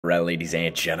Right, ladies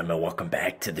and gentlemen, welcome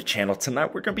back to the channel.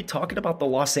 Tonight we're going to be talking about the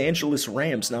Los Angeles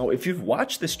Rams. Now, if you've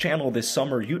watched this channel this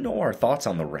summer, you know our thoughts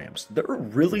on the Rams. They're a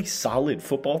really solid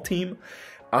football team.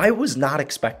 I was not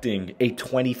expecting a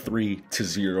 23-0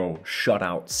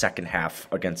 shutout second half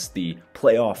against the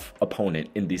playoff opponent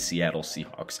in the Seattle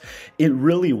Seahawks. It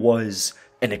really was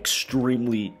an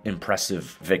extremely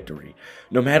impressive victory.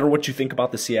 No matter what you think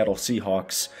about the Seattle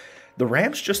Seahawks, the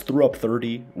Rams just threw up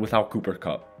 30 without Cooper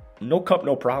Kupp. No Kupp,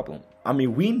 no problem. I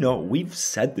mean, we've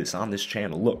said this on this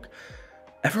channel. Look,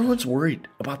 everyone's worried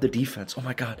about the defense. Oh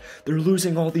my God, they're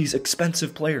losing all these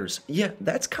expensive players. Yeah,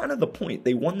 that's kind of the point.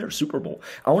 They won their Super Bowl.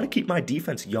 I want to keep my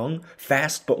defense young,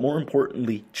 fast, but more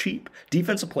importantly, cheap.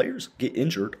 Defensive players get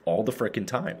injured all the frickin'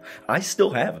 time. I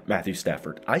still have Matthew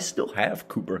Stafford. I still have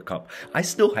Cooper Kupp. I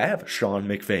still have Sean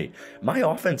McVay. My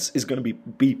offense is going to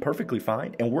be perfectly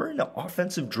fine, and we're in an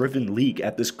offensive-driven league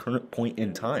at this current point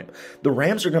in time. The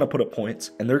Rams are going to put up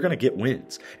points, and they're going to get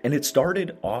wins. And it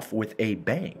started off with a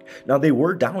bang. Now, they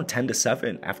were down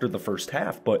 10-7 after the first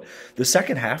half, but the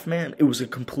second half, man, it was a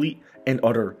complete and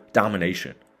utter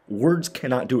domination. Words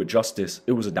cannot do it justice.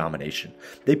 It was a domination.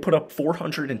 They put up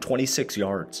 426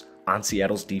 yards on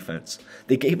Seattle's defense.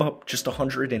 They gave up just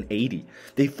 180.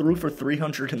 They threw for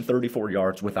 334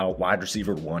 yards without wide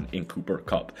receiver one in Cooper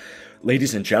Kupp.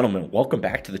 Ladies and gentlemen, welcome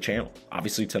back to the channel.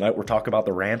 Obviously, tonight we're talking about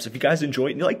the Rams. If you guys enjoy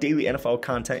it and you like daily NFL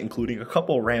content, including a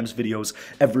couple of Rams videos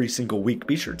every single week,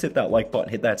 be sure to hit that like button,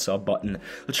 hit that sub button.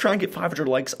 Let's try and get 500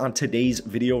 likes on tonight's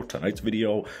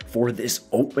video for this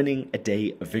opening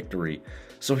day victory.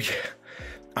 So yeah,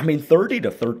 I mean,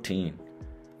 30-13.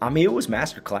 I mean, it was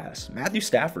masterclass. Matthew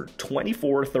Stafford,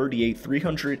 24-38,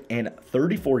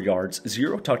 334 yards,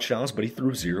 0 touchdowns, but he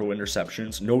threw 0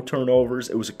 interceptions, no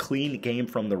turnovers. It was a clean game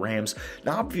from the Rams.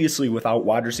 Now, obviously, without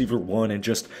wide receiver one and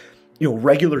just,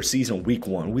 regular season week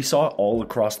one, we saw it all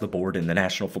across the board in the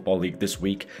National Football League this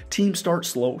week. Teams start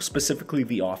slow, specifically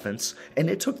the offense, and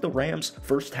it took the Rams'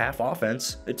 first half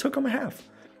offense, it took them a half.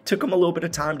 Took them a little bit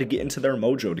of time to get into their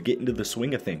mojo, to get into the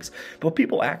swing of things. But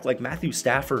people act like Matthew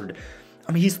Stafford,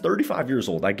 I mean, he's 35 years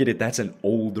old. I get it. That's an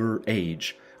older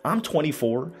age. I'm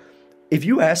 24. If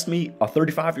you asked me a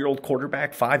 35-year-old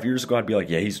quarterback 5 years ago, I'd be like,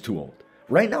 yeah, he's too old.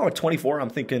 Right now at 24, I'm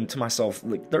thinking to myself,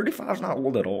 like, 35 is not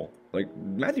old at all. Like,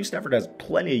 Matthew Stafford has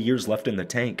plenty of years left in the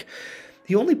tank.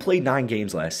 He only played 9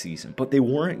 games last season, but they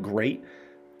weren't great.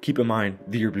 Keep in mind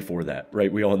the year before that,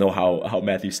 right? We all know how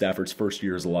Matthew Stafford's first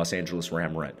year as a Los Angeles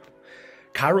Ram went.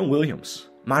 Kyren Williams,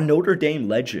 my Notre Dame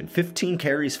legend, 15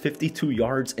 carries, 52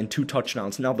 yards, and 2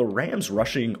 touchdowns. Now, the Rams'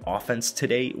 rushing offense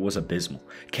today was abysmal.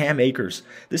 Cam Akers,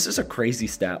 this is a crazy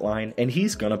stat line, and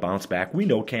he's going to bounce back. We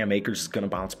know Cam Akers is going to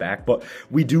bounce back, but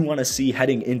we do want to see,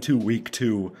 heading into week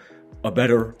 2, a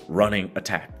better running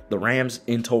attack. The Rams,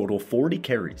 in total, 40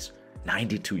 carries,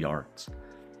 92 yards.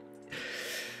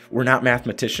 We're not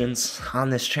mathematicians on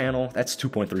this channel. That's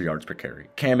 2.3 yards per carry.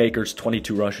 Cam Akers,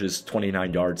 22 rushes,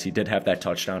 29 yards. He did have that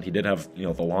touchdown. He did have,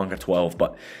 the long of 12,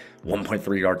 but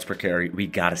 1.3 yards per carry. We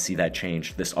got to see that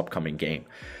change this upcoming game.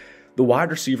 The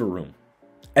wide receiver room,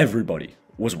 everybody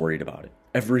was worried about it.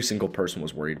 Every single person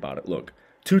was worried about it. Look,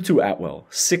 Tutu Atwell,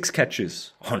 6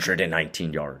 catches,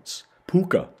 119 yards.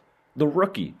 Puka, the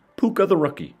rookie,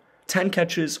 10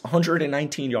 catches,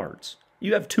 119 yards. You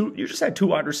just had 2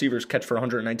 wide receivers catch for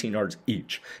 119 yards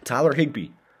each. Tyler Higbee,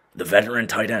 the veteran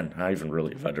tight end, not even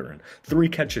really a veteran, 3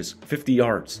 catches, 50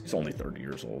 yards. He's only 30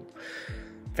 years old.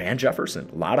 Van Jefferson,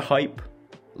 a lot of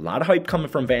hype coming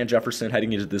from Van Jefferson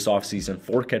heading into this offseason.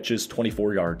 4 catches,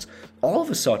 24 yards. All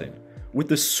of a sudden, with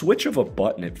the switch of a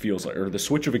button, it feels like, or the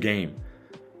switch of a game,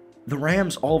 the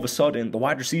Rams, all of a sudden, the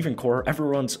wide receiving core,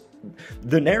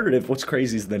 the narrative, what's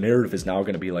crazy is the narrative is now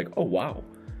going to be like, oh, wow.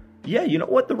 Yeah, you know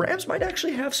what? The Rams might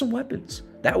actually have some weapons.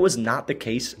 That was not the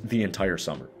case the entire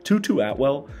summer. Tutu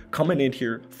Atwell, coming in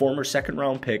here, former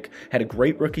second-round pick, had a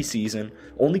great rookie season,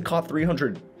 only caught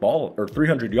 300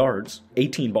 yards,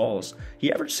 18 balls.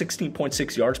 He averaged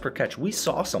 16.6 yards per catch. We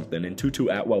saw something in Tutu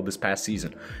Atwell this past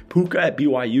season. Puka at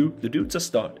BYU, the dude's a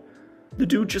stud. The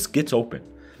dude just gets open.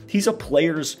 He's a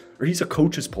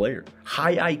coach's player.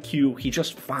 High IQ, he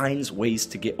just finds ways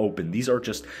to get open. These are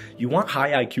just, you want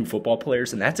high IQ football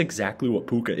players, and that's exactly what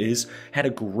Puka is. Had a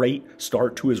great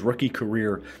start to his rookie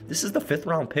career. This is the 5th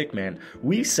round pick, man.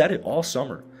 We said it all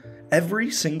summer.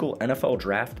 Every single NFL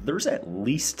draft, there's at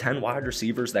least 10 wide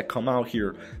receivers that come out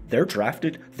here. They're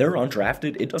drafted, they're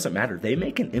undrafted, it doesn't matter. They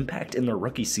make an impact in their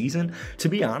rookie season. To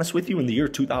be honest with you, in the year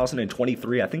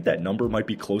 2023, I think that number might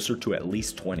be closer to at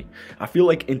least 20. I feel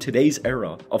like in today's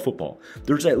era of football,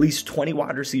 there's at least 20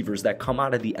 wide receivers that come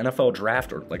out of the NFL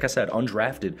draft, or like I said,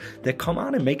 undrafted, that come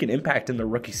out and make an impact in their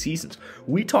rookie seasons.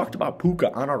 We talked about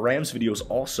Puka on our Rams videos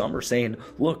all summer saying,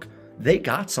 look, they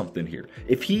got something here.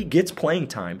 If he gets playing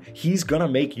time, he's going to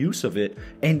make use of it,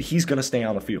 and he's going to stay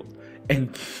on the field.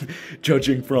 And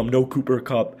judging from no Cooper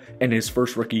Kupp and his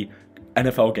first rookie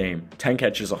NFL game, 10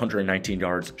 catches, 119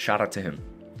 yards, shout out to him.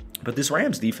 But this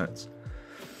Rams defense,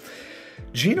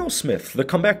 Geno Smith, the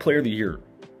comeback player of the year,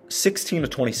 16 of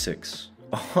 26,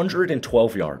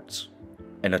 112 yards,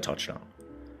 and a touchdown.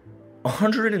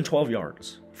 112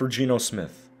 yards for Geno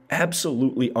Smith.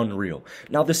 Absolutely unreal.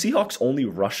 Now, the Seahawks only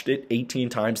rushed it 18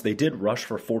 times. They did rush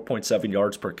for 4.7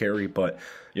 yards per carry, but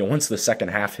once the second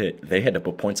half hit, they had to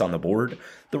put points on the board.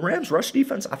 The Rams' rush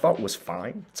defense, I thought, was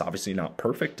fine. It's obviously not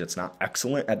perfect. It's not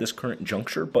excellent at this current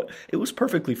juncture, but it was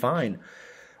perfectly fine.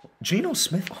 Geno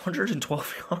Smith,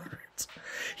 112 yards.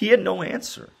 He had no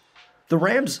answer. The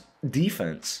Rams'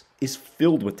 defense is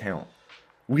filled with talent.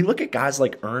 We look at guys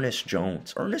like Ernest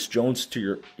Jones. Ernest Jones,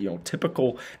 to your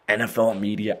typical NFL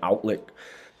media outlet,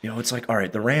 it's like, all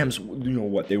right, the Rams,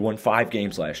 they won 5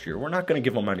 games last year. We're not going to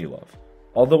give them any love.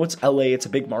 Although it's LA, it's a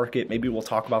big market. Maybe we'll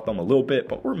talk about them a little bit,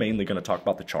 but we're mainly going to talk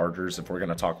about the Chargers if we're going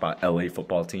to talk about LA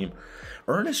football team.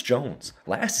 Ernest Jones,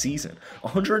 last season,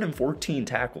 114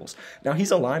 tackles. Now,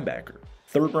 he's a linebacker.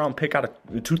 3rd-round pick out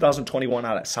of 2021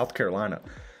 out of South Carolina.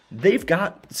 They've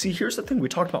got, see, here's the thing we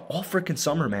talked about all freaking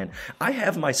summer, man. I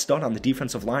have my stud on the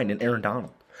defensive line in Aaron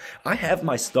Donald. I have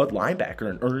my stud linebacker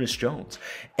in Ernest Jones.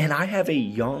 And I have a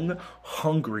young,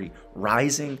 hungry,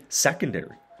 rising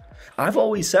secondary. I've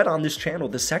always said on this channel,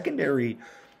 the secondary,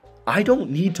 I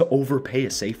don't need to overpay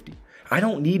a safety. I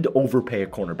don't need to overpay a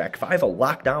cornerback. If I have a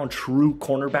lockdown, true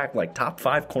cornerback, like top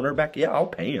 5 cornerback, yeah, I'll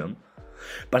pay him.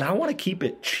 But I want to keep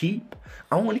it cheap.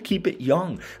 I want to keep it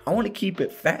young. I want to keep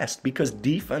it fast because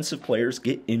defensive players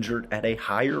get injured at a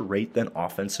higher rate than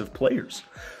offensive players.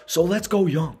 So let's go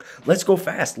young. Let's go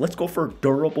fast. Let's go for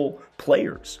durable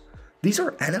players. These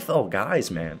are NFL guys,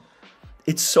 man.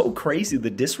 It's so crazy the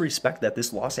disrespect that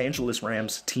this Los Angeles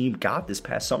Rams team got this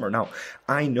past summer. Now,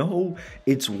 I know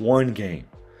it's one game,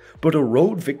 but a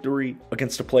road victory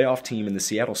against a playoff team in the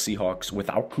Seattle Seahawks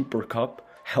without Cooper Kupp,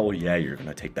 hell yeah, you're going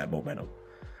to take that momentum.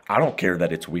 I don't care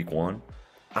that it's week 1.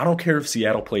 I don't care if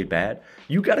Seattle played bad.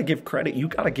 You got to give credit. You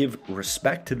got to give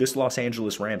respect to this Los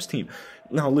Angeles Rams team.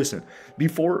 Now, listen,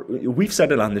 we've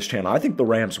said it on this channel. I think the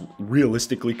Rams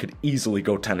realistically could easily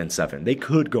go 10-7. They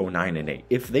could go 9-8.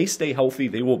 If they stay healthy,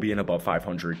 they will be an above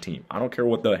 500 team. I don't care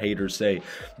what the haters say.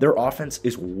 Their offense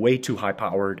is way too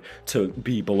high-powered to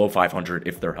be below 500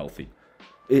 if they're healthy.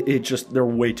 They're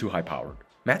way too high-powered.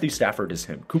 Matthew Stafford is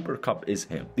him. Cooper Kupp is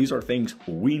him. These are things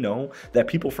we know that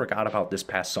people forgot about this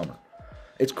past summer.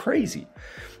 It's crazy.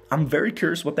 I'm very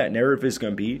curious what that narrative is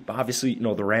going to be. But obviously,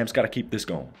 the Rams got to keep this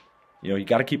going. You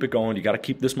got to keep it going. You got to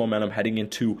keep this momentum heading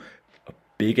into a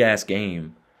big-ass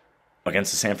game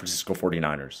against the San Francisco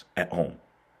 49ers at home.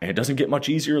 And it doesn't get much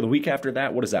easier the week after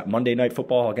that. What is that? Monday Night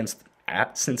Football against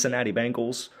Cincinnati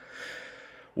Bengals.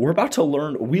 We're about to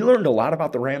learn. We learned a lot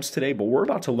about the Rams today, but we're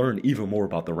about to learn even more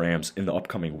about the Rams in the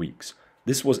upcoming weeks.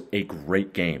 This was a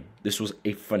great game. This was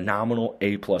a phenomenal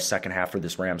A+ second half for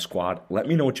this Rams squad. Let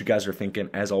me know what you guys are thinking.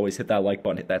 As always, hit that like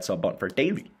button, hit that sub button for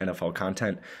daily NFL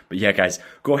content. But yeah, guys,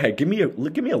 go ahead. Give me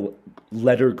a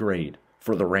letter grade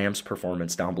for the Rams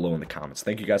performance down below in the comments.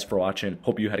 Thank you guys for watching.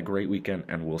 Hope you had a great weekend,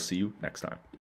 and we'll see you next time.